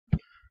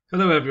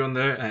Hello everyone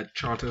there at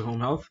Charter Home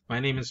Health. My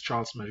name is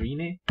Charles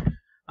Marine.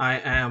 I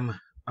am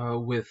I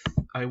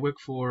work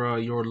for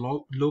your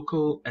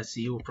local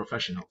SEO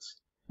professionals.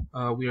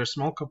 We are a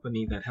small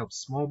company that helps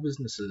small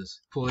businesses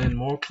pull in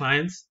more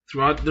clients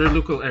throughout their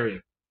local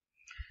area.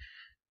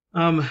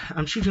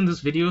 I'm shooting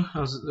this video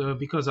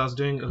because I was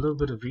doing a little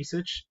bit of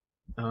research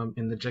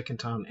in the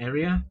Jenkintown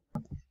area,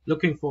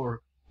 looking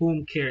for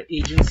home care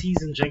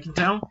agencies in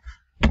Jenkintown.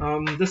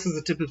 This is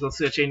a typical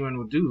search anyone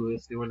would do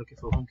if they were looking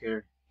for home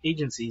care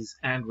agencies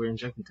and we're in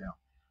Jenkintown.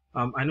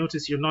 I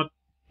notice you're not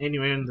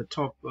anywhere in the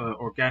top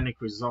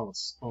organic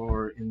results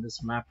or in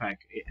this MAPAC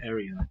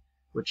area,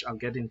 which I'll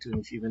get into in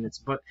a few minutes,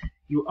 but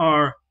you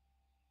are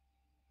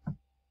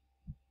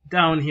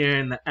down here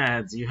in the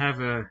ads. You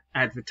have a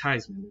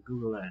advertisement, a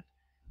Google ad,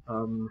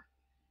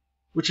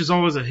 which is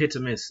always a hit or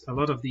miss. A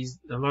lot of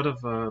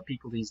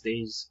people these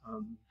days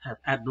have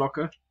ad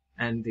blocker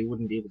and they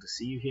wouldn't be able to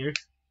see you here.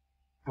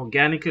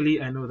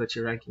 Organically, I know that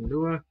you're ranking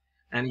lower,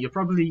 and you're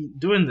probably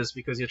doing this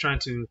because you're trying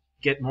to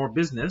get more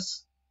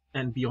business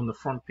and be on the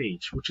front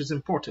page, which is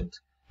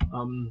important.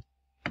 I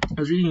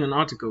was reading an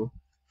article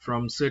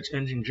from Search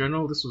Engine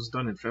Journal. This was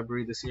done in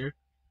February this year.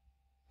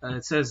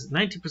 It says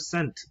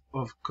 90%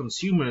 of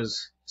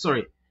consumers,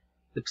 the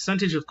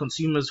percentage of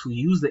consumers who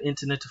use the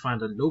internet to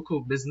find a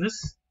local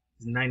business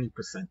is 90%.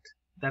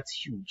 That's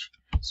huge.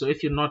 So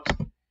if you're not,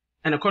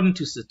 and according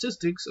to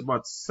statistics,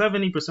 about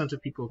 70%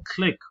 of people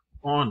click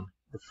on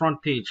the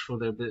front page for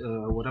their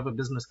whatever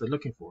business they're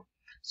looking for.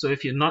 So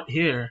if you're not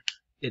here,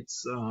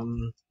 it's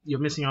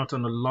you're missing out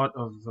on a lot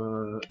of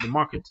the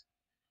market,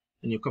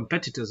 and your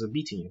competitors are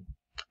beating you.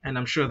 And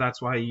I'm sure that's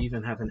why you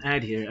even have an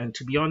ad here. And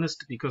to be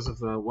honest, because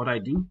of what I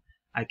do,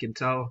 I can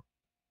tell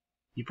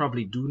you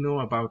probably do know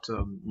about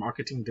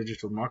marketing,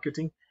 digital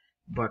marketing,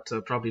 but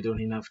probably don't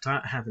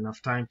have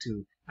enough time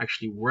to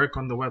actually work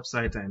on the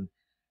website and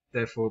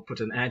therefore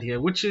put an ad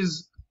here, which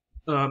is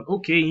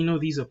okay.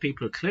 These are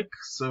pay-per-click,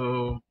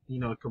 so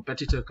a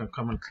competitor can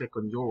come and click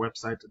on your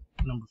website a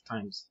number of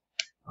times.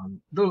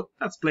 Though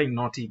that's playing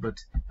naughty, but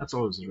that's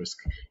always a risk.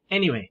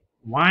 Anyway,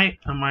 why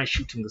am I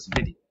shooting this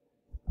video?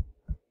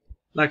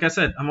 Like I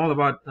said, I'm all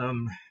about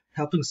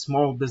helping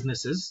small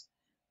businesses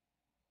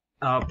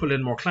pull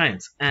in more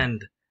clients,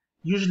 and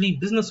usually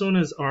business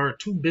owners are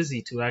too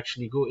busy to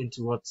actually go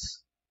into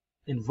what's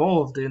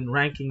involved in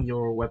ranking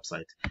your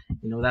website.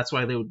 That's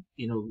why they would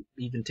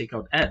even take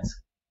out ads.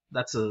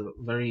 That's a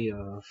very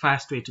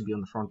fast way to be on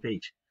the front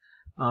page.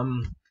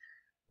 And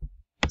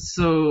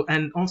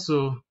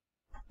also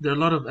there are a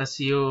lot of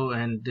SEO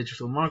and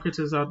digital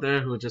marketers out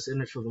there who are just in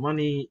it for the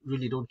money,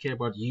 really don't care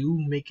about you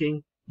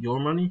making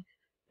your money,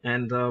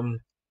 and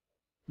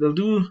they'll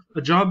do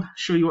a job,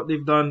 show you what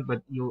they've done,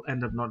 but you'll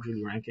end up not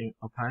really ranking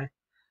up high.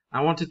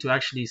 I wanted to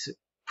actually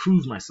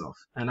prove myself,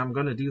 and I'm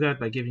going to do that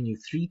by giving you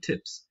 3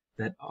 tips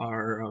that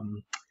are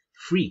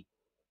free.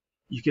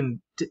 You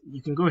can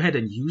go ahead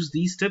and use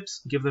these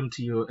tips, give them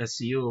to your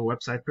SEO or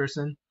website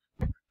person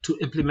to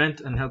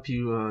implement and help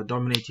you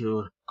dominate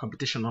your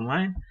competition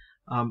online.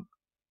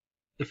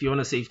 If you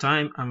want to save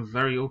time, I'm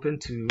very open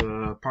to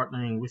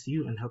partnering with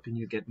you and helping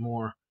you get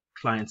more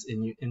clients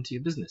into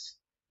your business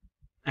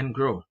and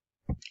grow.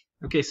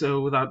 Okay, so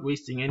without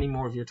wasting any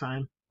more of your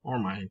time or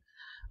mine,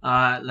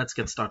 let's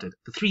get started.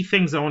 The 3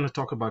 things I want to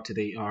talk about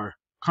today are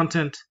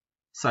content,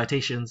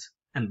 citations,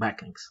 and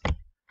backlinks.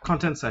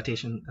 Content,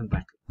 citation, and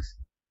backlinks.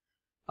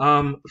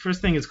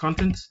 First thing is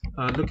content.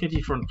 Look at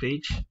your front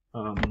page.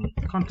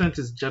 Content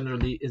is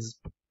generally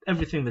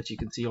everything that you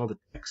can see, all the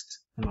text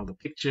and all the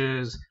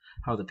pictures,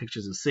 how the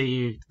pictures are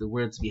saved, the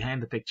words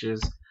behind the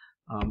pictures.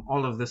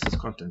 All of this is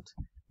content.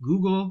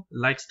 Google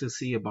likes to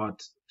see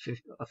about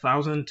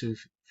 1,000 to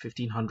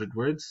 1,500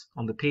 words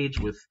on the page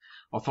with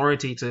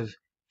authoritative,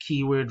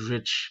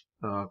 keyword-rich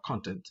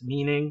content,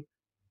 meaning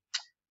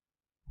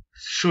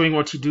showing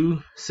what you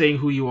do, saying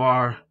who you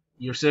are,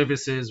 your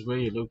services, where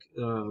you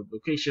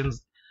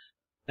locations,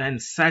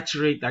 and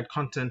saturate that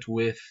content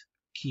with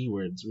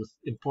keywords, with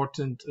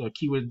important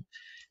keywords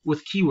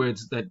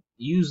that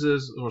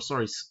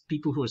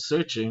people who are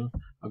searching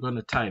are going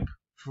to type.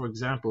 For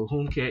example,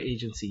 home care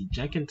agency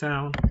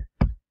Jenkintown,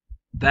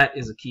 that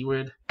is a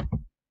keyword,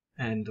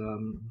 and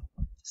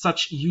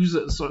such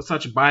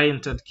buy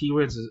intent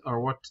keywords are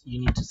what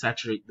you need to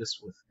saturate this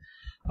with.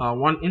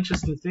 One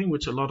interesting thing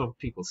which a lot of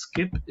people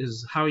skip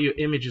is how your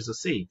images are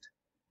saved.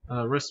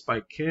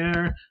 Respite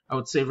Care, I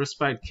would say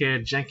Respite Care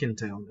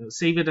Jenkintown.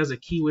 Save it as a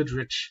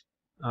keyword-rich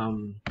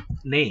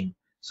name,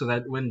 so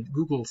that when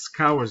Google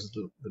scours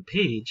the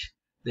page,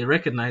 they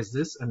recognize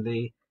this and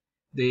they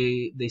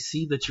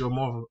see that you're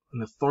more of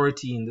an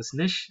authority in this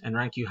niche and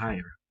rank you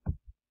higher.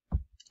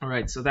 All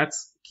right, so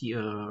that's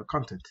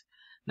content.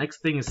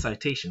 Next thing is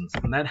citations,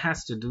 and that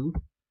has to do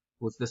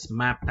with this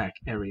MAPAC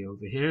area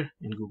over here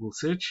in Google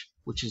search,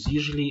 which is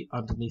usually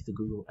underneath the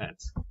Google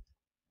ads.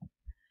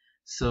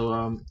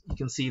 So you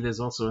can see there's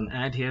also an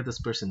ad here. This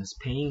person is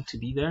paying to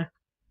be there.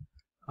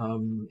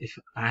 If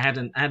I had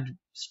an ad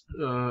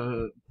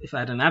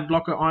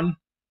blocker on,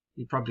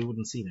 you probably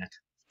wouldn't see that.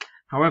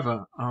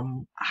 However,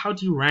 how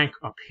do you rank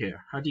up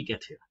here? How do you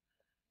get here?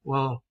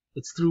 Well,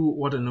 It's through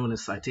what are known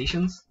as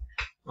citations.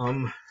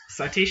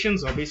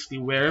 Citations are basically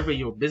wherever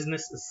your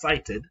business is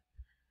cited,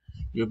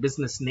 your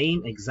business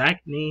name,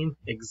 exact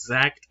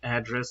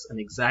address, and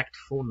exact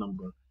phone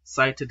number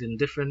cited in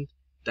different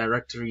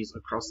directories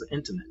across the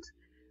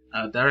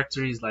internet.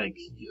 Directories like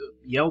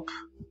Yelp,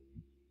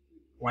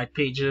 White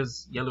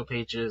Pages, Yellow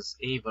Pages,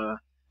 Ava,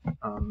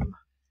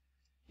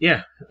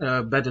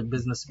 Better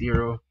Business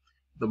Bureau.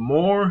 The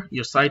more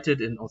you're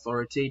cited in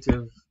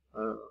authoritative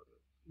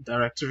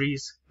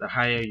directories, the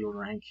higher your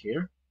rank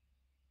here.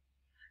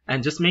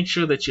 And just make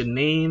sure that your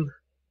name,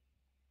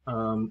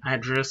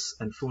 address,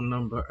 and phone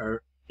number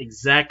are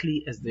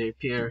exactly as they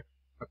appear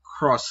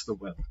across the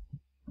web.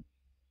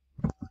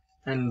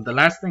 And the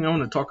last thing I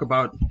want to talk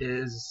about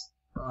is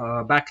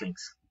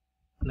backlinks.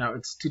 Now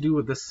it's to do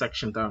with this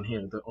section down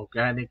here, the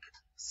organic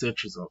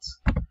search results.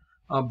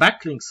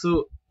 Backlinks,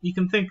 so you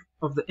can think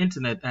of the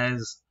internet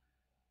as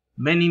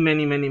many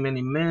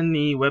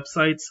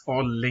websites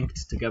all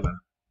linked together.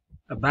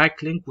 A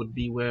backlink would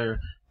be where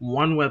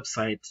one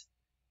website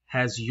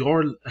has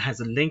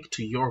a link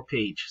to your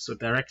page, so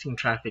directing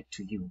traffic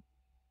to you.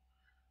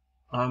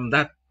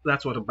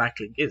 That's what a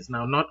backlink is.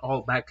 Now, not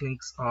all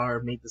backlinks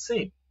are made the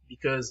same,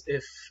 because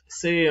if,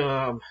 say,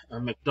 a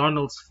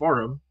McDonald's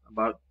forum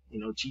about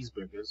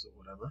cheeseburgers or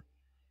whatever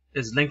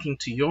is linking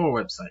to your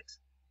website,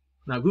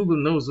 now Google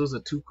knows those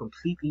are two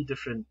completely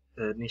different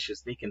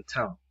niches. They can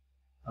tell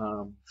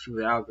through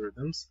the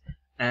algorithms,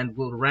 and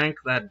will rank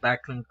that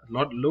backlink a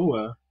lot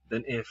lower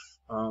than if,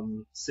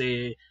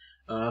 say,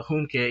 a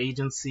home care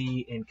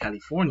agency in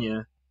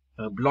California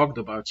blogged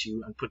about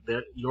you and put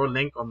your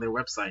link on their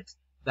website.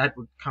 That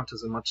would count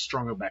as a much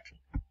stronger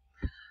backlink.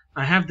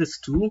 I have this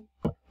tool,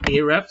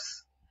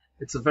 Ahrefs.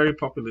 It's a very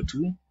popular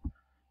tool,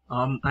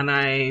 and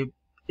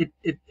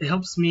it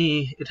helps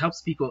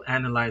people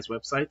analyze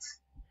websites.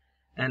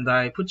 And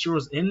I put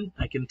yours in.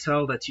 I can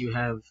tell that you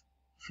have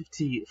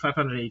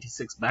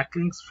 586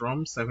 backlinks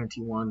from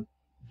 71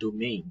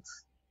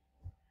 domains.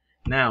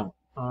 Now,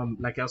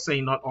 like I was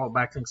saying, not all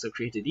backlinks are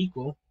created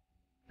equal,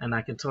 and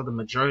I can tell the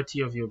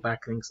majority of your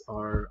backlinks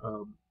are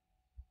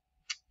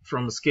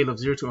from a scale of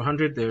 0 to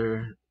 100,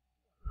 they're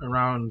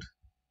around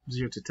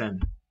 0 to 10,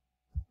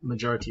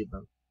 majority of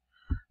them.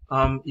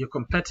 Your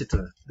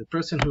competitor, the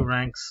person who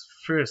ranks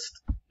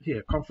first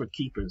here, Comfort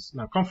Keepers.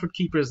 Now, Comfort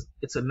Keepers,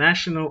 it's a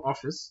national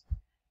office,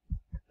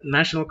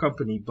 national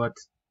company, but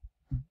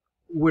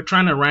we're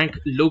trying to rank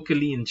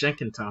locally in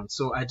Jenkintown.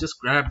 So I just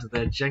grabbed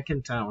their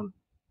Jenkintown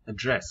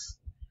address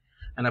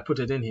and I put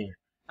it in here.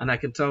 And I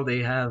can tell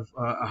they have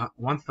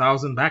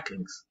 1,000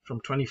 backlinks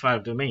from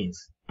 25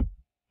 domains.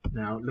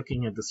 Now,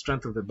 looking at the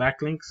strength of the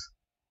backlinks,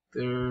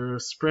 they're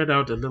spread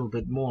out a little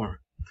bit more.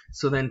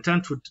 So the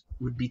intent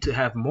would be to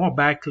have more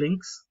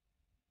backlinks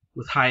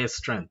with higher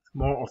strength,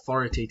 more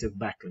authoritative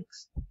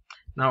backlinks.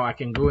 Now I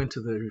can go into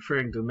the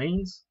referring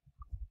domains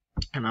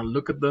and I'll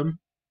look at them.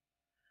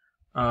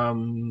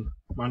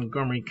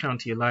 Montgomery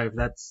County Alive,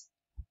 that's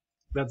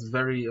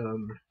very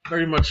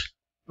much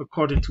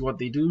according to what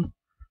they do.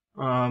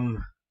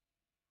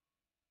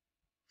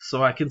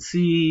 So I can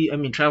see,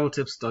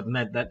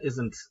 traveltips.net, that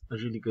isn't a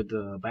really good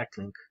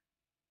backlink,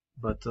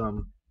 but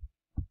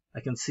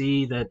I can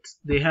see that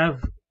they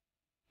have,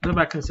 their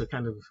backlinks are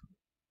kind of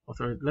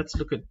authoritative. Let's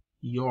look at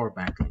your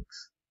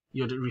backlinks,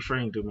 your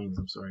referring domains,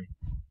 I'm sorry.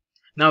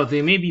 Now,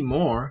 there may be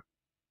more,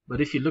 but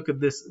if you look at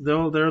this, there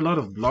are a lot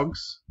of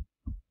blogs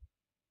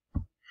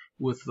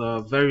with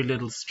very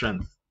little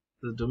strength.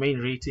 The domain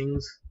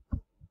ratings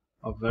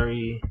are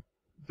very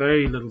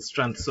little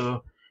strength.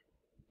 So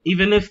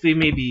even if they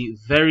may be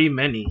very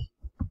many,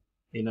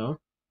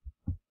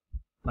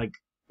 like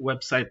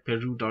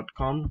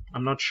websiteperu.com,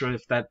 I'm not sure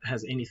if that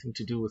has anything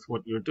to do with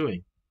what you're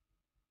doing.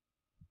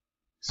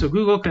 So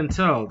Google can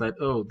tell that,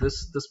 oh,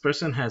 this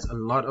person has a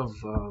lot of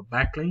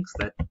backlinks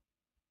that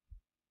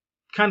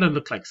kind of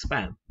look like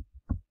spam,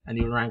 and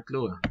you rank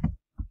lower.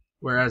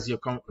 Whereas your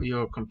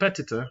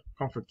competitor,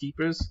 Comfort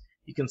Keepers,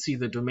 you can see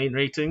the domain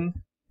rating,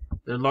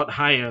 they're a lot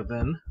higher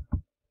than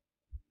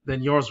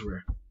yours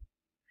were.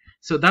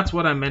 So that's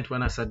what I meant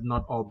when I said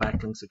not all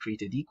backlinks are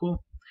created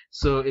equal.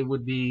 So it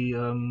would be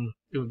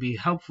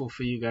helpful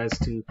for you guys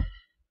to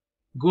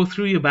go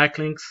through your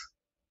backlinks,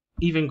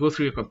 even go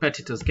through your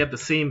competitors, get the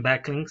same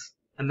backlinks,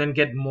 and then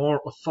get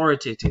more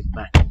authoritative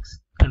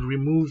backlinks and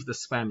remove the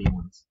spammy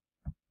ones.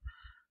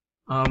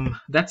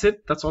 That's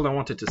it. That's all I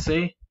wanted to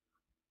say.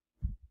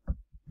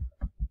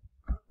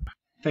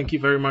 Thank you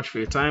very much for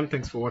your time.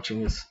 Thanks for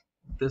watching this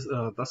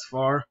thus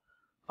far.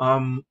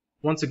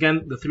 Once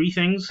again, the three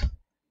things: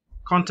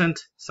 content,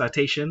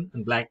 citation,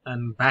 and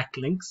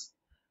backlinks.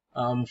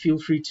 Feel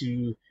free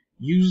to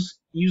use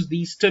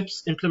these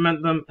tips,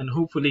 implement them, and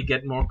hopefully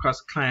get more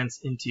clients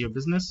into your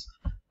business.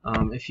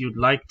 If you'd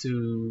like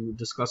to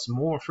discuss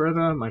more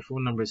further, my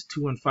phone number is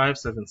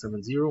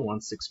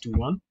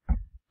 215-770-1621,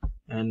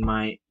 and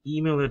my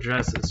email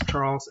address is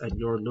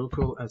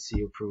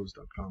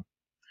charles@yourlocalSEOpros.com.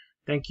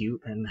 Thank you,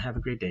 and have a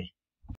great day.